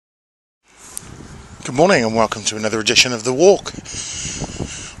Good morning and welcome to another edition of The Walk.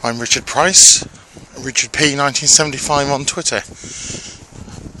 I'm Richard Price, Richard P 1975 on Twitter,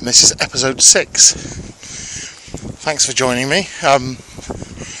 and this is episode 6. Thanks for joining me.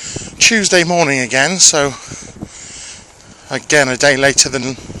 Tuesday morning again, so again a day later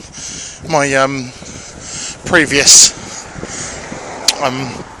than my previous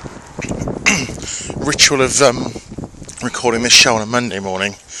ritual of recording this show on a Monday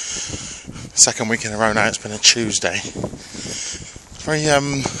morning. Second week in a row now it's been a Tuesday. Very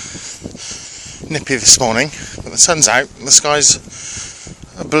nippy this morning, but the sun's out and the skies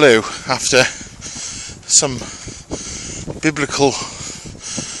are blue after some biblical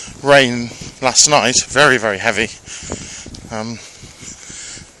rain last night. Very, very heavy.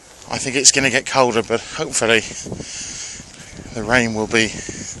 I think it's going to get colder, but hopefully the rain will be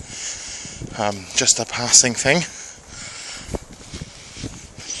just a passing thing.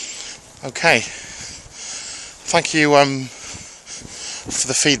 Okay, thank you for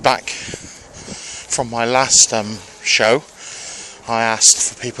the feedback from my last show. I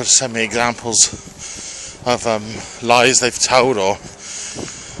asked for people to send me examples of lies they've told, or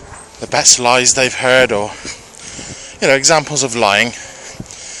the best lies they've heard, or examples of lying.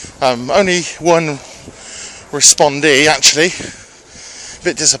 Only one respondee actually, a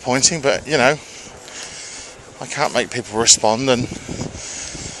bit disappointing, but I can't make people respond, and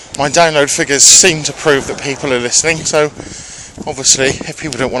my download figures seem to prove that people are listening, so obviously if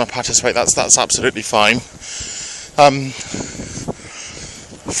people don't want to participate, that's absolutely fine. A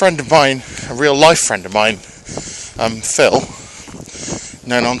friend of mine, a real life friend of mine, Phil,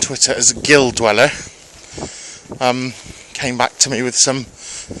 known on Twitter as Gill Dweller, came back to me with some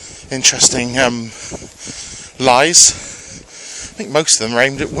interesting lies. I think most of them are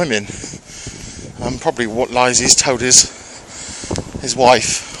aimed at women. Probably what lies he's told his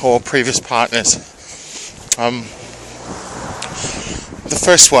wife or previous partners. The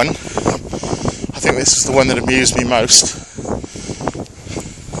first one, I think this is the one that amused me most.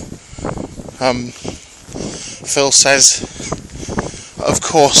 Phil says, "Of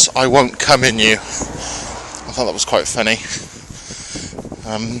course I won't come in you." I thought that was quite funny.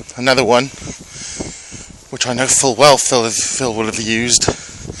 Another one, which I know full well Phil will have used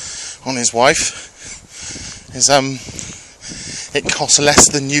on his wife, is "It costs less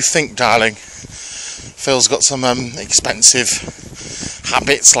than you think, darling." Phil's got some expensive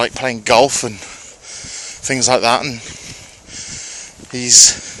habits like playing golf and things like that, and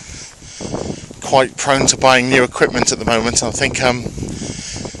he's quite prone to buying new equipment at the moment. I think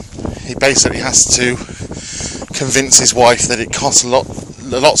he basically has to convince his wife that it costs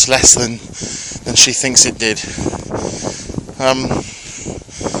lots less than she thinks it did.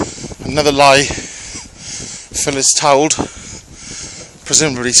 Another lie Phil is told,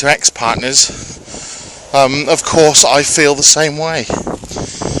 presumably to ex-partners, "Of course I feel the same way."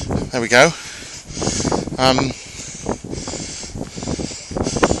 There we go.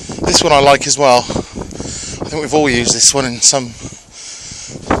 This one I like as well. I think we've all used this one in some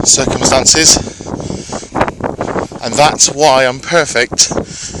circumstances, and that's why I'm perfect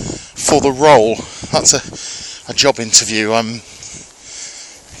for the role. That's a job interview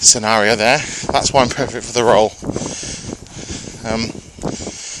scenario there. That's why I'm perfect for the role.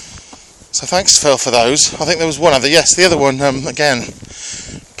 So thanks, Phil, for those. I think there was one other. Yes, the other one, again,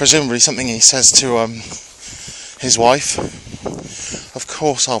 presumably something he says to his wife. "Of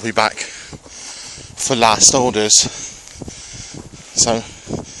course I'll be back for last orders." So,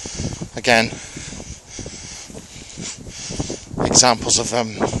 again, examples of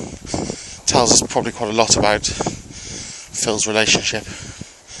tells us probably quite a lot about Phil's relationship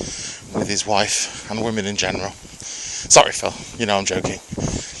with his wife and women in general. Sorry, Phil, I'm joking.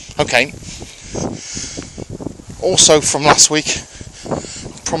 Okay. Also from last week,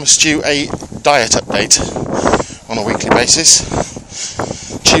 I promised you a diet update on a weekly basis.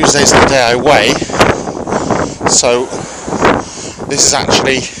 Tuesday's the day I weigh, so this is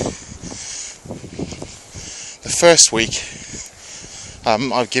actually the first week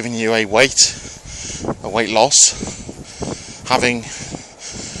I've given you a weight loss, having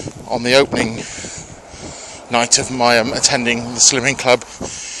on the opening night of my attending the slimming club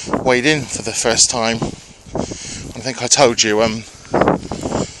weighed in for the first time. I think I told you I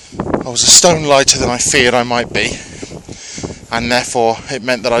was a stone lighter than I feared I might be, and therefore it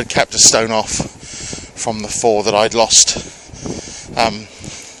meant that I'd kept a stone off from the 4 that I'd lost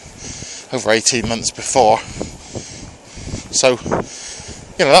over 18 months before. So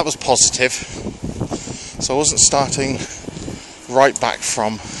that was positive. So I wasn't starting right back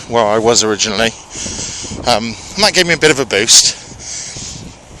from where I was originally, and that gave me a bit of a boost.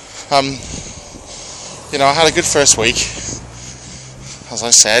 You know, I had a good first week, as I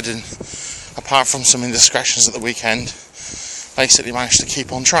said, and apart from some indiscretions at the weekend, basically managed to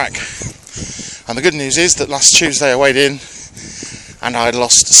keep on track. And the good news is that last Tuesday I weighed in and I had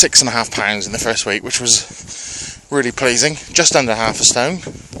lost 6.5 pounds in the first week, which was really pleasing, just under half a stone.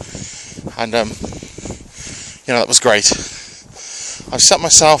 And you know, that was great. I've set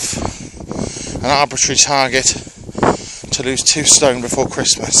myself an arbitrary target to lose 2 stone before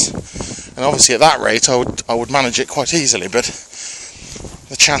Christmas, and obviously at that rate I would manage it quite easily, but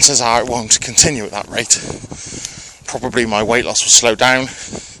the chances are it won't continue at that rate. Probably my weight loss will slow down,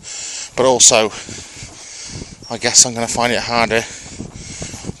 but also I guess I'm going to find it harder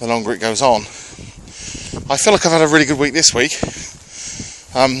the longer it goes on. I feel like I've had a really good week this week.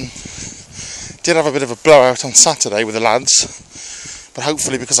 Did have a bit of a blowout on Saturday with the lads, but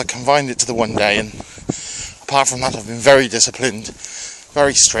hopefully because I confined it to the one day, and apart from that I've been very disciplined,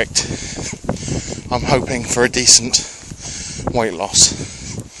 very strict. I'm hoping for a decent weight loss.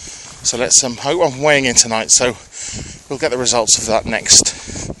 So let's hope. I'm weighing in tonight, so we'll get the results of that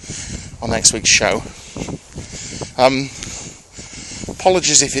on next week's show.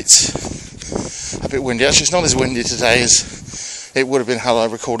 Apologies if it's a bit windy. Actually, it's not as windy today as it would have been had I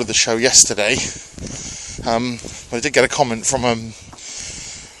recorded the show yesterday. But I did get a comment from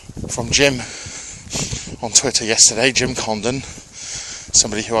Jim on Twitter yesterday, Jim Condon,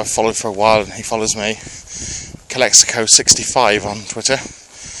 somebody who I've followed for a while, and he follows me, Calexico65 on Twitter.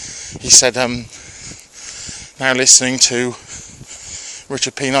 He said, now listening to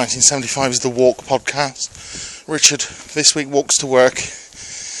Richard P. 1975's The Walk podcast, Richard this week walks to work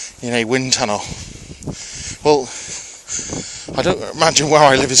in a wind tunnel. Well, I don't imagine where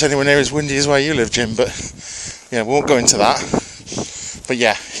I live is anywhere near as windy as where you live, Jim, but yeah, we won't go into that. But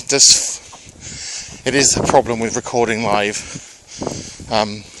yeah, it is a problem with recording live,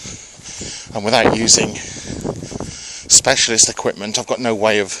 and without using specialist equipment. I've got no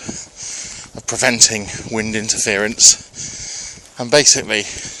way of preventing wind interference. And basically,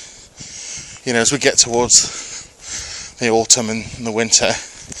 you know, as we get towards the autumn and the winter,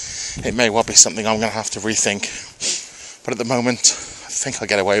 it may well be something I'm going to have to rethink. But at the moment, I think I'll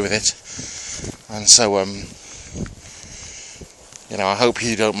get away with it. And so, you know, I hope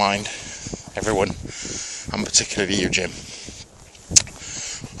you don't mind, everyone, and particularly you, Jim.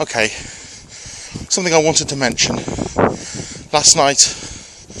 Okay, something I wanted to mention. Last night,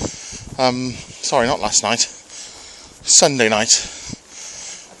 Sunday night,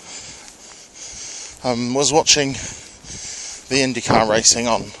 was watching the IndyCar racing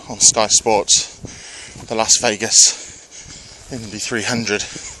on Sky Sports, the Las Vegas Indy 300,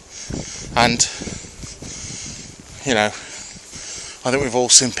 and you know, I think we've all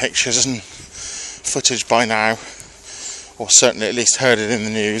seen pictures and footage by now, or certainly at least heard it in the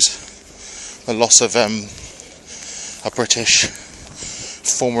news, the loss of a British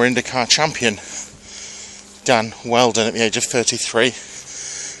former IndyCar champion, Dan Wheldon, at the age of 33,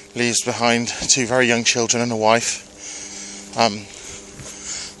 leaves behind 2 very young children and a wife.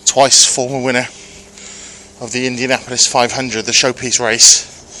 Twice former winner of the Indianapolis 500, the showpiece race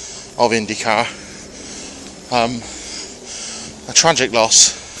of IndyCar. A tragic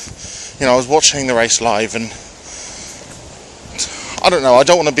loss. You know, I was watching the race live, and I don't know, I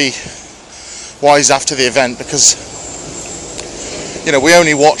don't want to be wise after the event, because, you know, we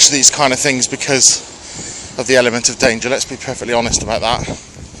only watch these kind of things because of the element of danger. Let's be perfectly honest about that.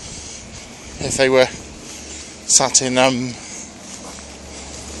 If they were sat in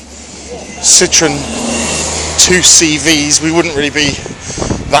Citroen 2CVs, we wouldn't really be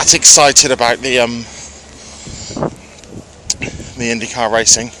that excited about the IndyCar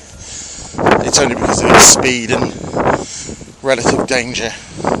racing. It's only because of its speed and relative danger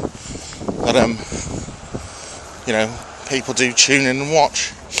that you know, people do tune in and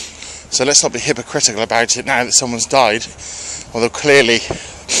watch. So let's not be hypocritical about it now that someone's died, although clearly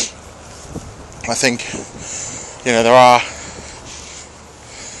I think, you know, there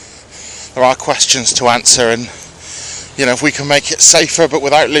are questions to answer, and you know, if we can make it safer but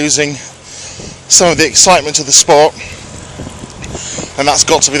without losing some of the excitement of the sport, then that's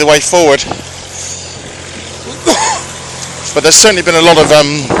got to be the way forward. But there's certainly been a lot of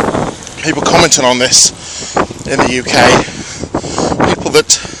people commenting on this in the UK, people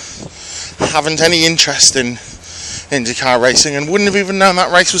that haven't any interest in IndyCar racing and wouldn't have even known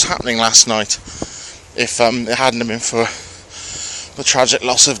that race was happening last night if it hadn't been for the tragic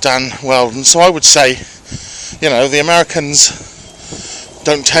loss of Dan Wheldon. So I would say, you know, the Americans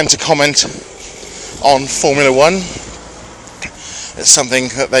don't tend to comment on Formula One. It's something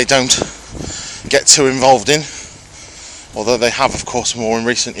that they don't get too involved in, although they have, of course, more in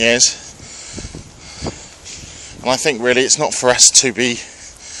recent years. And I think really it's not for us to be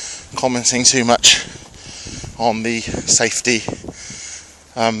commenting too much on the safety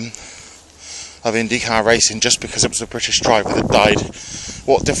of IndyCar racing just because it was a British driver that died.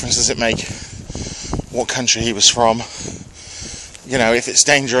 What difference does it make what country he was from? You know, if it's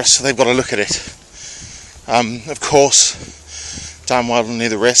dangerous, they've got to look at it. Of course, Dan Wheldon knew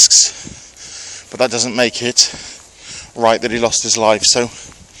the risks, but that doesn't make it right that he lost his life. So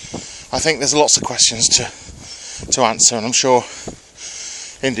I think there's lots of questions to answer, and I'm sure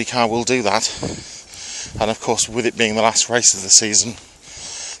IndyCar will do that. And of course, with it being the last race of the season,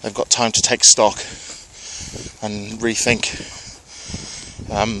 they've got time to take stock and rethink,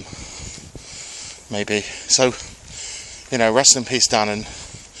 maybe. So, you know, rest in peace, Dan, and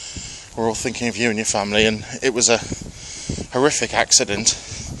we're all thinking of you and your family. And it was a horrific accident,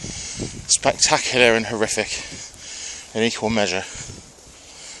 spectacular and horrific in equal measure.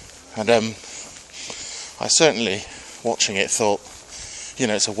 And I certainly, watching it, thought, you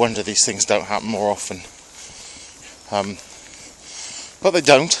know, it's a wonder these things don't happen more often. But they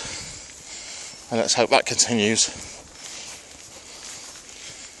don't, and let's hope that continues.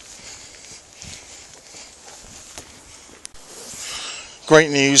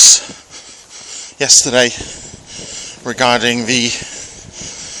 Great news yesterday regarding the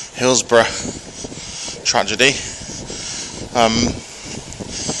Hillsborough tragedy.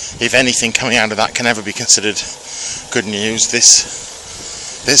 If anything coming out of that can ever be considered good news,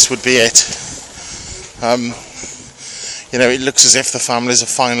 this would be it. You know, it looks as if the families are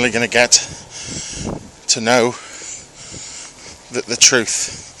finally going to get to know the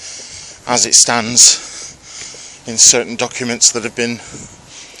truth as it stands in certain documents that have been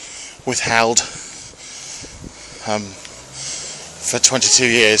withheld for 22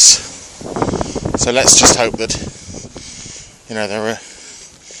 years. So let's just hope that, you know, there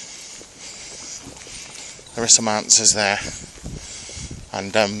are some answers there,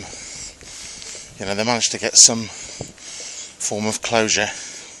 and you know, they managed to get some form of closure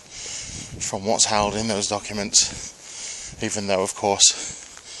from what's held in those documents, even though of course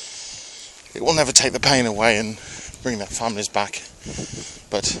it will never take the pain away and bring their families back.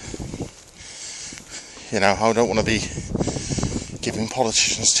 But you know, I don't want to be giving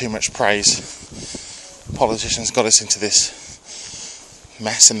politicians too much praise. Politicians got us into this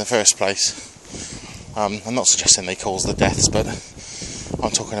mess in the first place. I'm not suggesting they caused the deaths, but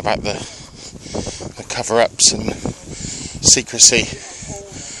I'm talking about the cover-ups and secrecy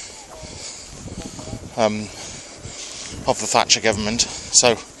of the Thatcher government.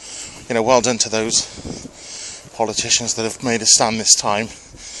 So, you know, well done to those politicians that have made a stand this time.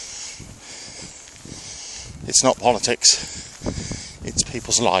 It's not politics, it's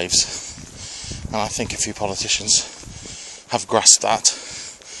people's lives, and I think a few politicians have grasped that,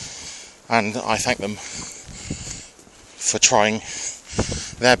 and I thank them for trying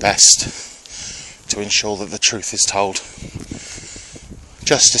their best to ensure that the truth is told.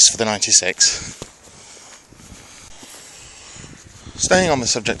 Justice for the 96. Staying on the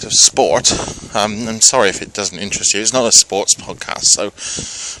subject of sport, I'm sorry if it doesn't interest you, it's not a sports podcast, so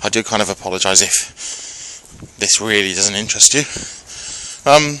I do kind of apologise if this really doesn't interest you.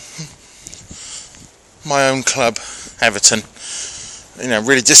 My own club, Everton, you know,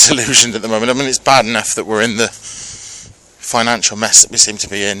 really disillusioned at the moment. I mean, it's bad enough that we're in the financial mess that we seem to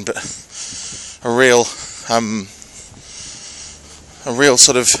be in, but a real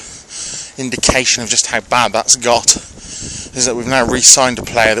sort of indication of just how bad that's got is that we've now re-signed a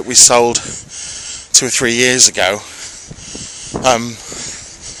player that we sold 2 or 3 years ago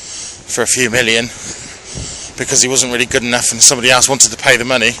for a few million because he wasn't really good enough and somebody else wanted to pay the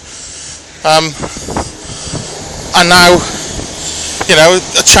money. And now, you know,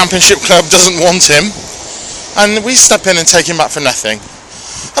 a championship club doesn't want him, and we step in and take him back for nothing.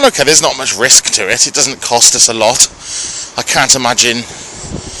 And okay, there's not much risk to it, it doesn't cost us a lot. I can't imagine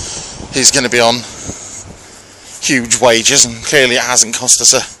he's going to be on huge wages, and clearly it hasn't cost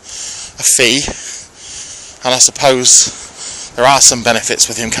us a fee. And I suppose there are some benefits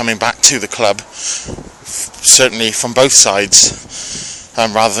with him coming back to the club, certainly from both sides,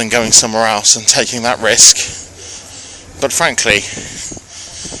 rather than going somewhere else and taking that risk. But frankly,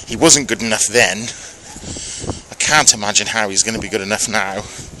 he wasn't good enough then. I can't imagine how he's going to be good enough now.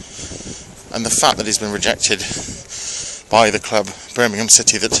 And the fact that he's been rejected by the club, Birmingham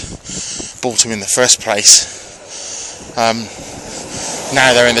City, that bought him in the first place,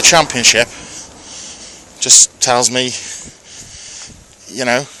 now they're in the championship, just tells me, you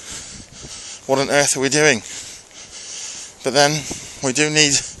know, what on earth are we doing? But then we do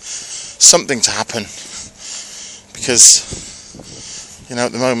need something to happen, because, you know,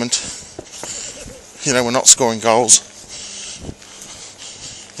 at the moment we're not scoring goals.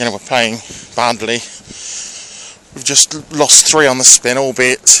 We're playing badly. We've just lost 3 on the spin,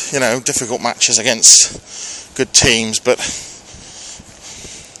 albeit, difficult matches against good teams, but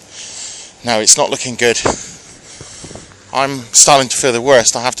no, it's not looking good. I'm starting to feel the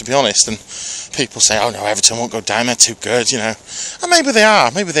worst, I have to be honest, and people say, oh no, Everton won't go down, they're too good, and maybe they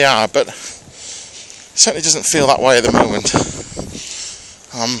are, but it certainly doesn't feel that way at the moment.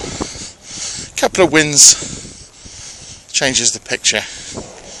 A couple of wins changes the picture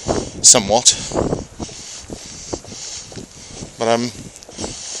somewhat, but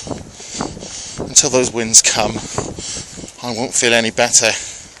until those wins come, I won't feel any better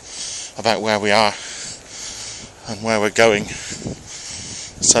about where we are and where we're going.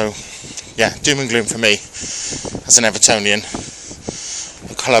 So yeah, doom and gloom for me as an Evertonian.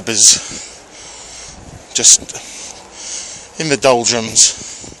 The club is just in the doldrums,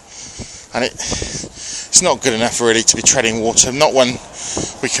 and it's not good enough really to be treading water, not when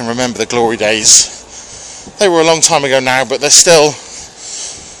we can remember the glory days. They were a long time ago now, but they're still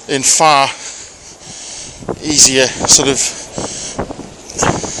in far easier sort of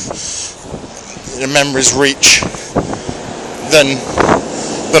memory's reach than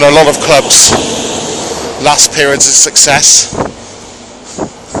a lot of clubs' last periods of success.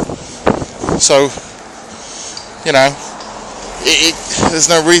 So, there's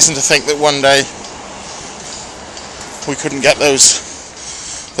no reason to think that one day we couldn't get those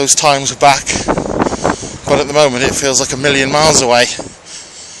times back, but at the moment it feels like a million miles away.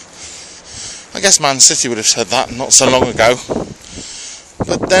 I guess Man City would have said that not so long ago,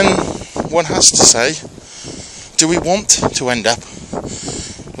 but then one has to say, do we want to end up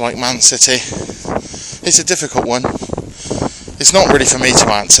like Man City? It's a difficult one. It's not really for me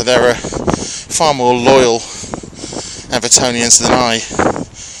to answer. There are far more loyal Evertonians than I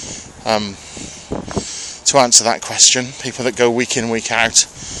to answer that question. People that go week in, week out,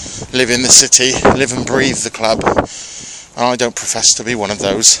 live in the city, live and breathe the club, and I don't profess to be one of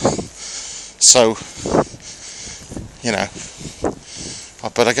those. So,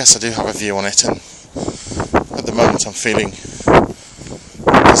 but I guess I do have a view on it, and at the moment I'm feeling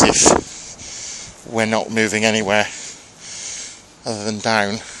as if we're not moving anywhere other than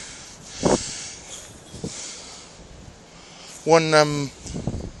down. One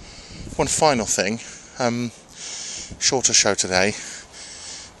final thing, shorter show today.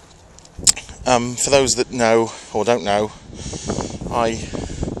 For those that know or don't know, I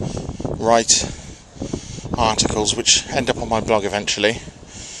write articles which end up on my blog eventually.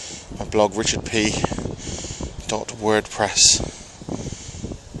 My blog,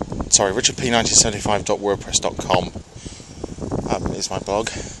 richardp1975.wordpress.com is my blog.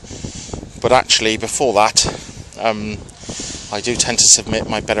 But actually, before that, I do tend to submit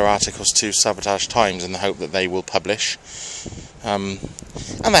my better articles to Sabotage Times in the hope that they will publish. And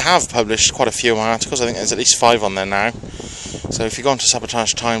they have published quite a few of my articles. I think there's at least 5 on there now. So if you go onto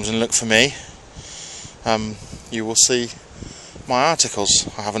Sabotage Times and look for me, you will see my articles.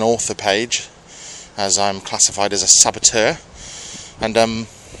 I have an author page, as I'm classified as a saboteur, and on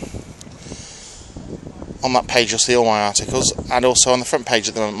that page you'll see all my articles, and also on the front page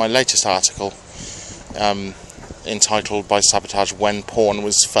at the moment my latest article, entitled by Sabotage, When Porn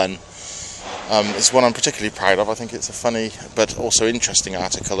Was Fun. It's one I'm particularly proud of. I think it's a funny but also interesting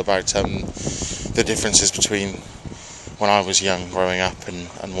article about the differences between when I was young growing up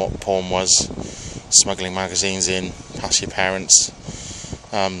and what porn was, smuggling magazines in past your parents,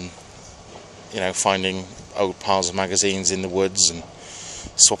 finding old piles of magazines in the woods and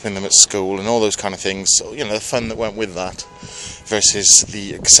swapping them at school and all those kind of things, the fun that went with that, versus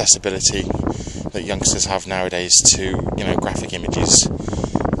the accessibility that youngsters have nowadays to graphic images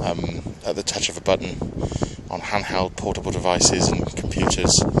at the touch of a button on handheld portable devices and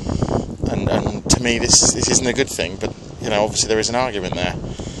computers. And to me this isn't a good thing, but obviously there is an argument there.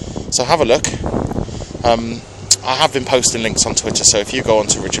 So have a look. I have been posting links on Twitter, so if you go on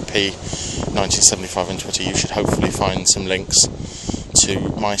to richardp1975 on Twitter, you should hopefully find some links to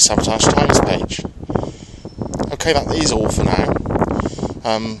my Sabotage Times page. Okay, that is all for now.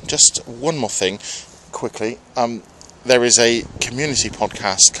 Just one more thing, quickly. There is a community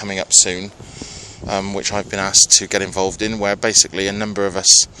podcast coming up soon, which I've been asked to get involved in, where basically a number of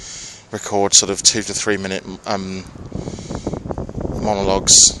us record sort of 2 to 3 minute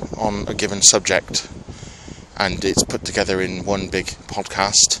monologues on a given subject, and it's put together in one big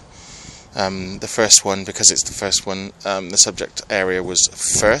podcast. The first one, because it's the first one, the subject area was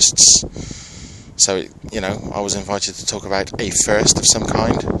firsts. So, I was invited to talk about a first of some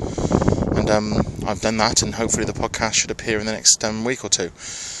kind, and I've done that, and hopefully the podcast should appear in the next week or two.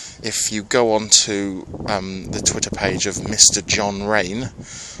 if you go on to the Twitter page of Mr. John Rain,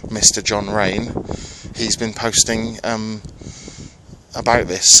 he's been posting about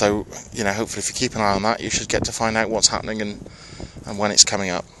this, so hopefully if you keep an eye on that, you should get to find out what's happening and when it's coming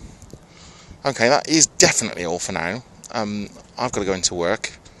up. Okay, that is definitely all for now. I've got to go into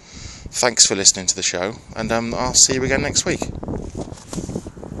work. Thanks for listening to the show, and I'll see you again next week.